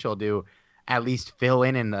potential to at least fill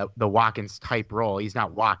in the Watkins type role. He's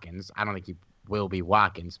not Watkins. I don't think he will be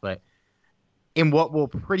Watkins, but in what will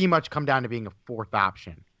pretty much come down to being a 4th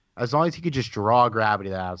option. As long as he could just draw gravity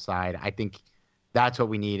to the outside, I think that's what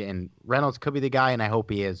we need. And Reynolds could be the guy, and I hope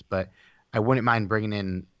he is, but I wouldn't mind bringing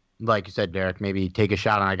in, like you said, Derek, maybe take a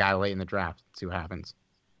shot on a guy late in the draft, see what happens.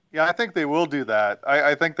 Yeah, I think they will do that.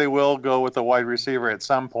 I think they will go with a wide receiver at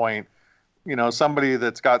some point, somebody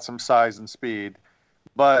that's got some size and speed.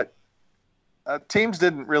 But teams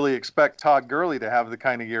didn't really expect Todd Gurley to have the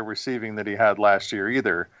kind of year receiving that he had last year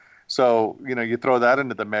either. So, you throw that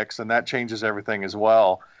into the mix, and that changes everything as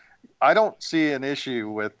well. I don't see an issue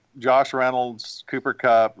with Josh Reynolds, Cooper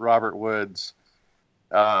Kupp, Robert Woods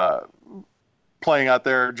playing out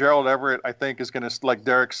there. Gerald Everett, I think, is going to, like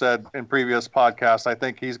Derek said in previous podcasts, I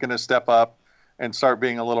think he's going to step up and start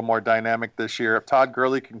being a little more dynamic this year. If Todd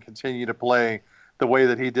Gurley can continue to play the way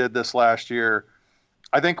that he did this last year,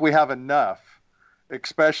 I think we have enough,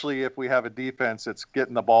 especially if we have a defense that's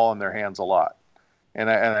getting the ball in their hands a lot. And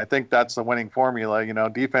I think that's the winning formula.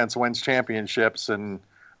 Defense wins championships, and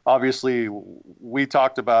obviously we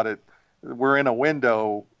talked about it we're in a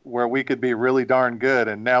window where we could be really darn good,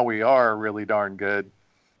 and now we are really darn good.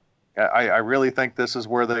 I really think this is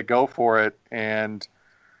where they go for it, and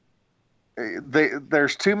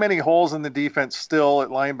there's too many holes in the defense still at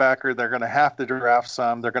linebacker. They're going to have to draft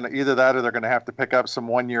some. They're going to either that or they're going to have to pick up some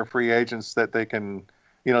one-year free agents that they can,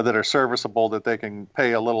 that are serviceable, that they can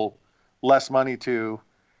pay a little less money to.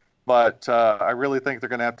 But I really think they're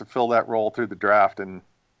going to have to fill that role through the draft, and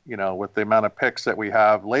with the amount of picks that we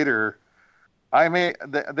have later,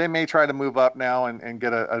 they may try to move up now and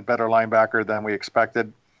get a better linebacker than we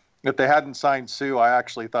expected. If they hadn't signed Sue, I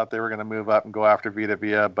actually thought they were going to move up and go after Vita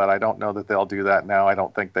Vea, but I don't know that they'll do that now. I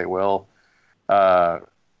don't think they will. So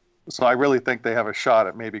I really think they have a shot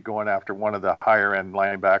at maybe going after one of the higher end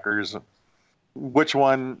linebackers. Which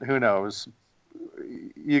one? Who knows?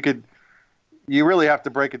 You really have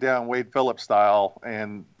to break it down Wade Phillips style,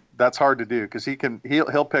 and that's hard to do because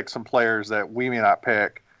he'll pick some players that we may not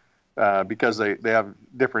pick because they have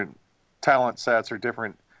different talent sets or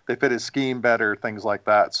they fit his scheme better, things like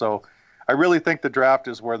that. So I really think the draft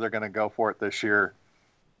is where they're going to go for it this year.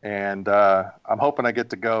 And I'm hoping I get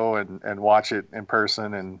to go and watch it in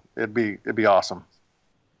person, and it'd be awesome.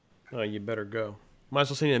 Oh, you better go. Might as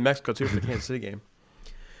well send you to Mexico too for the Kansas City game.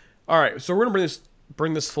 All right, so we're gonna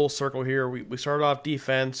bring this full circle here. We started off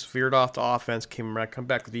defense, veered off to offense, come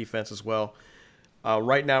back to defense as well.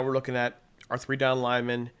 Right now we're looking at our 3 down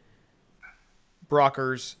linemen,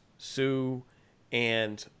 Brockers, Sue,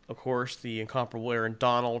 and of course the incomparable Aaron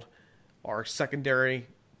Donald. Our secondary,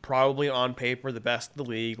 probably on paper the best in the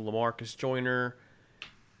league: LaMarcus Joyner,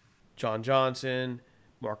 John Johnson,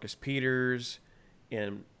 Marcus Peters,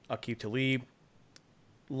 and Aqib Talib.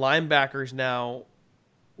 Linebackers now,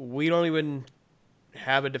 we don't even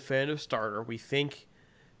have a definitive starter. We think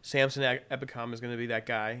Samson Ebukam is going to be that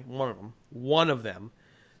guy, one of them.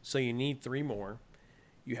 So you need 3 more.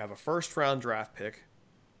 You have a first-round draft pick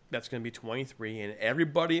that's going to be 23, and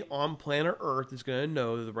everybody on planet Earth is going to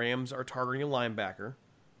know that the Rams are targeting a linebacker.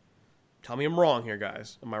 Tell me I'm wrong here,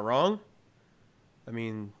 guys. Am I wrong? I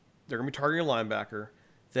mean, they're going to be targeting a linebacker.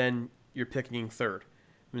 Then you're picking in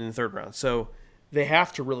the third round. So they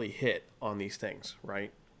have to really hit on these things,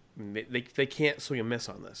 right? I mean, they can't swing and miss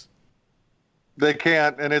on this. They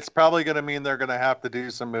can't, and it's probably going to mean they're going to have to do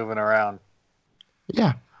some moving around.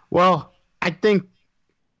 Yeah. Well, I think,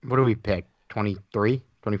 what do we pick? 23?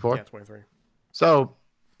 24? Yeah, 23. So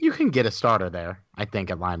you can get a starter there, I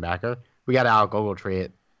think, at linebacker. We got Alec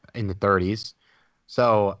Ogletree in the 30s.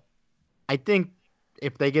 So I think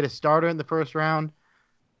if they get a starter in the first round,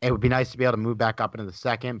 it would be nice to be able to move back up into the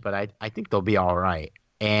second, but I think they'll be all right.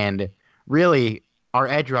 And really, our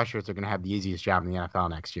edge rushers are going to have the easiest job in the NFL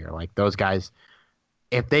next year. Like, those guys,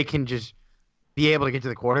 if they can just be able to get to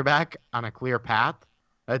the quarterback on a clear path,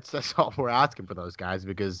 that's all we're asking for those guys,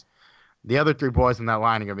 because the other 3 boys in that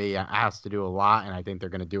line are going to be asked to do a lot, and I think they're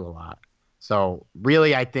going to do a lot. So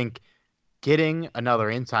really, I think getting another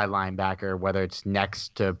inside linebacker, whether it's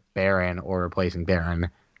next to Barron or replacing Barron,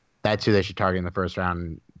 that's who they should target in the first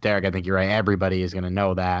round. Derek, I think you're right. Everybody is going to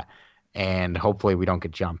know that, and hopefully we don't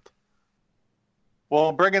get jumped.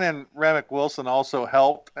 Well, bringing in Remick Wilson also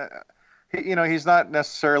helped. He's not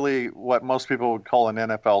necessarily what most people would call an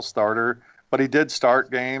NFL starter, but he did start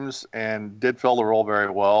games and did fill the role very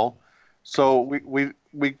well. So we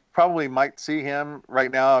probably might see him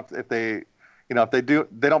right now if they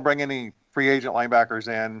don't bring any free agent linebackers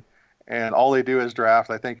in and all they do is draft.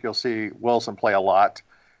 I think you'll see Wilson play a lot.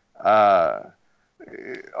 Our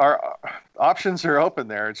options are open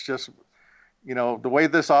there. It's just, the way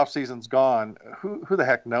this offseason's gone, who the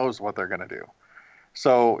heck knows what they're going to do.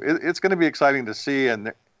 So it's going to be exciting to see.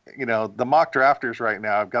 And, the mock drafters right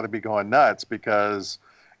now have got to be going nuts because,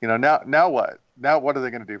 now what? Now what are they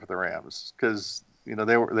going to do for the Rams? Because, they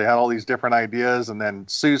had all these different ideas, and then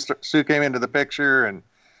Sue came into the picture and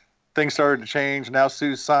things started to change. Now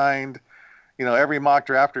Sue's signed. Every mock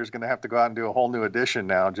drafter is going to have to go out and do a whole new edition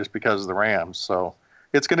now just because of the Rams. So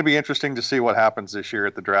it's going to be interesting to see what happens this year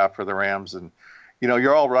at the draft for the Rams. And,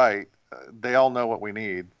 you're all right. They all know what we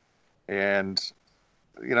need. And,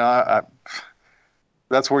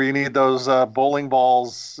 that's where you need those bowling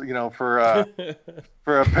balls, for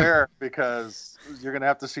a pair, because you're going to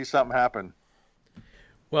have to see something happen.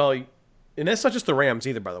 Well, and that's not just the Rams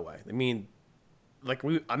either, by the way. I mean,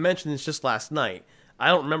 I mentioned this just last night. I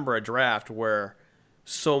don't remember a draft where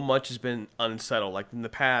so much has been unsettled. Like in the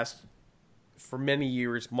past, for many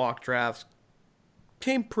years, mock drafts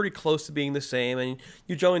came pretty close to being the same, and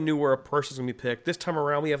you generally knew where a person's going to be picked. This time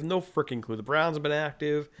around, we have no freaking clue. The Browns have been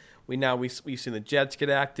active. We've seen the Jets get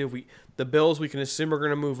active. The Bills, we can assume, are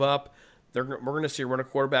going to move up. We're going to see a run a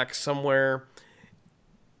quarterback somewhere.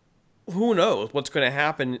 who knows what's going to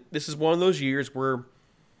happen? This is one of those years where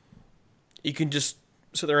you can just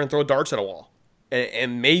sit there and throw darts at a wall,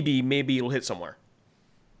 and maybe it'll hit somewhere.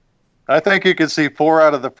 I think you could see 4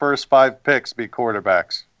 out of the first 5 picks be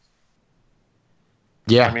quarterbacks.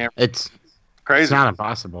 Yeah, I mean, it's crazy. It's not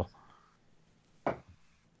impossible.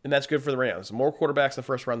 And that's good for the Rams. The more quarterbacks in the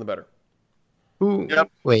first round, the better.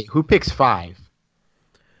 Wait, who picks 5?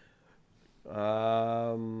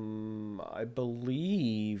 I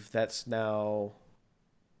believe that's now.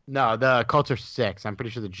 No, the Colts are 6. I'm pretty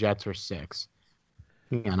sure the Jets are 6.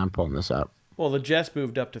 Hang on, I'm pulling this up. Well, the Jets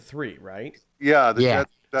moved up to 3, right? Yeah.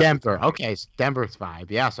 Denver. Okay, so Denver's 5.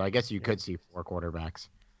 Yeah, so I guess you could see 4 quarterbacks.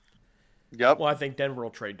 Yep. Well, I think Denver will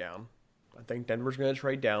trade down. I think Denver's going to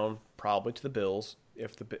trade down probably to the Bills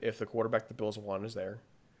if the quarterback the Bills want is there.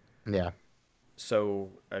 Yeah. So,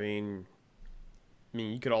 I mean,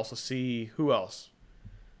 you could also see who else.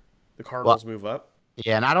 The Cardinals move up.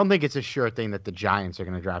 Yeah, and I don't think it's a sure thing that the Giants are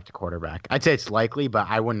going to draft a quarterback. I'd say it's likely, but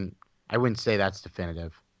I wouldn't say that's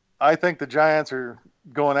definitive. I think the Giants are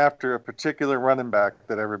going after a particular running back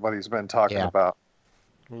that everybody's been talking about.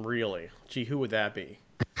 Really? Gee, who would that be?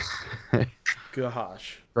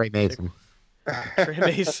 Gosh. Trey Mason. Trey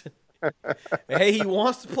Mason. Hey, he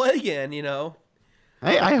wants to play again,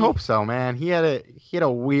 I hope so, man. He had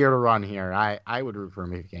a weird run here. I would root for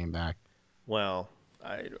him if he came back. Well,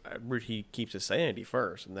 I root he keeps his sanity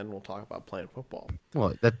first, and then we'll talk about playing football.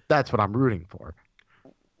 Well, that's what I'm rooting for.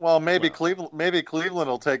 Well, maybe Cleveland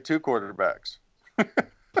will take 2 quarterbacks.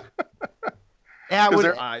 Yeah,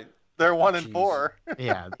 they're 1-4.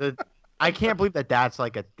 Yeah, I can't believe that's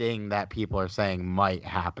like a thing that people are saying might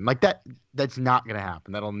happen. Like that's not going to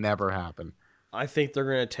happen. That'll never happen. I think they're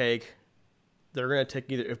going to take either,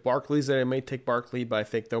 if Barkley's there, they may take Barkley, but I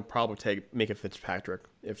think they'll probably make it Fitzpatrick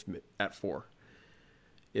at 4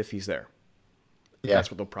 if he's there. Yeah. That's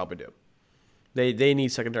what they'll probably do. They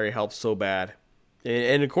need secondary help so bad.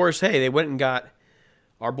 And of course, hey, they went and got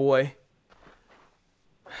our boy.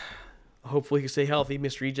 Hopefully he can stay healthy,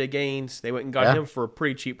 Mr. EJ Gaines. They went and got him for a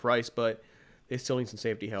pretty cheap price, but they still need some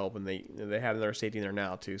safety help, and they have their safety in there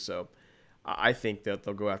now too. So I think that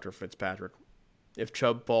they'll go after Fitzpatrick. If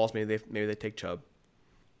Chubb falls, maybe they take Chubb.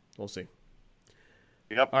 We'll see.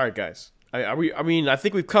 Yep. All right, guys. I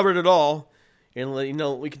think we've covered it all, and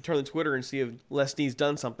we can turn to Twitter and see if Les Snead's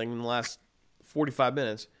done something in the last 45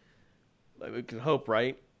 minutes. We can hope,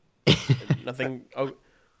 right? Nothing. Oh,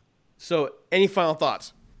 so any final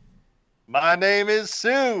thoughts? My name is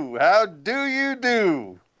Sue. How do you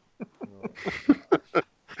do?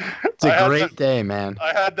 It's a great day, man.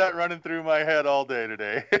 I had that running through my head all day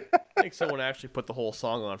today. I think someone actually put the whole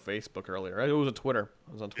song on Facebook earlier. It was on Twitter.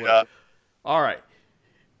 Yeah. All right.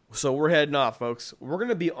 So we're heading off, folks. We're going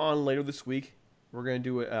to be on later this week. We're going to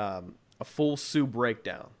do a full Sue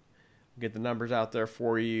breakdown. We'll get the numbers out there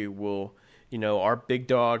for you. We'll, our big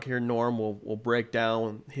dog here, Norm, will break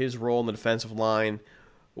down his role in the defensive line,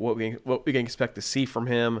 what we can expect to see from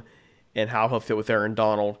him, and how he'll fit with Aaron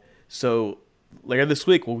Donald. So later this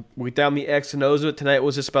week, we'll get down the X and O's of it. Tonight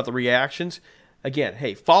was just about the reactions. Again,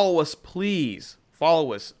 hey, follow us, please.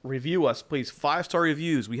 Follow us. Review us, please. 5-star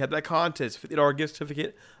reviews. We have that contest, $50 gift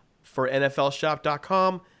certificate for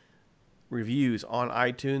NFLshop.com. Reviews on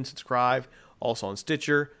iTunes. Subscribe. Also on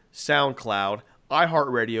Stitcher, SoundCloud,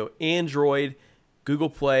 iHeartRadio, Android, Google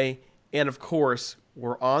Play, and of course,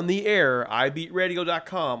 we're on the air,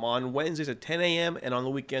 iBeatRadio.com, on Wednesdays at 10 a.m. and on the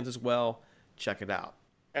weekends as well. Check it out.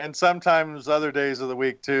 And sometimes other days of the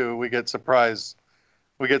week, too, we get surprised.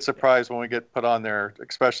 We get surprised when we get put on there,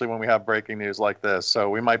 especially when we have breaking news like this. So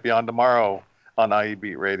we might be on tomorrow on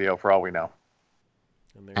iBeat Radio for all we know.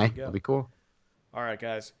 And there you go. That'll be cool. All right,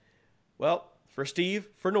 guys. Well, for Steve,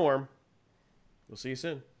 for Norm, we'll see you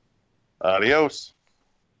soon. Adios.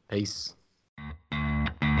 Peace.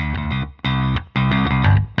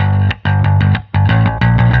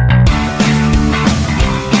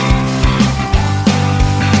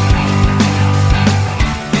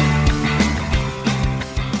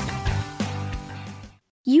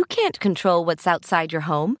 You can't control what's outside your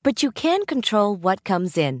home, but you can control what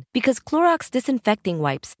comes in. Because Clorox disinfecting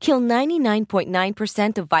wipes kill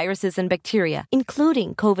 99.9% of viruses and bacteria,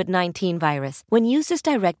 including COVID-19 virus, when used as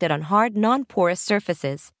directed on hard, non-porous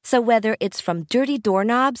surfaces. So whether it's from dirty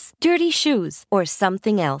doorknobs, dirty shoes, or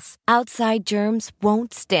something else, outside germs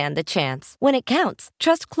won't stand a chance. When it counts,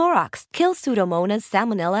 trust Clorox. Kill Pseudomonas,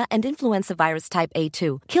 Salmonella, and influenza virus type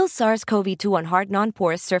A2. Kill SARS-CoV-2 on hard,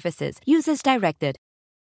 non-porous surfaces. Use as directed.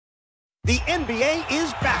 The NBA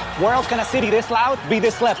is back. Where else can a city this loud be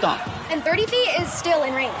this slept on? And 30 feet is still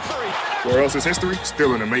in range. Where else is history?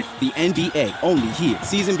 Still in the making. The NBA, only here.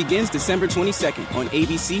 Season begins December 22nd on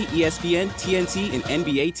ABC, ESPN, TNT, and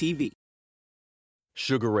NBA TV.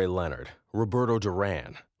 Sugar Ray Leonard, Roberto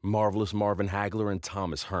Duran, Marvelous Marvin Hagler, and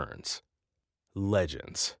Thomas Hearns.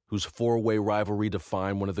 Legends, whose four-way rivalry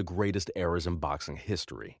defined one of the greatest eras in boxing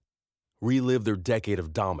history. Relive their decade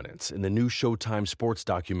of dominance in the new Showtime sports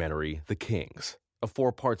documentary, The Kings, a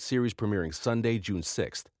 4-part series premiering Sunday, June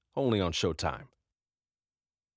 6th, only on Showtime.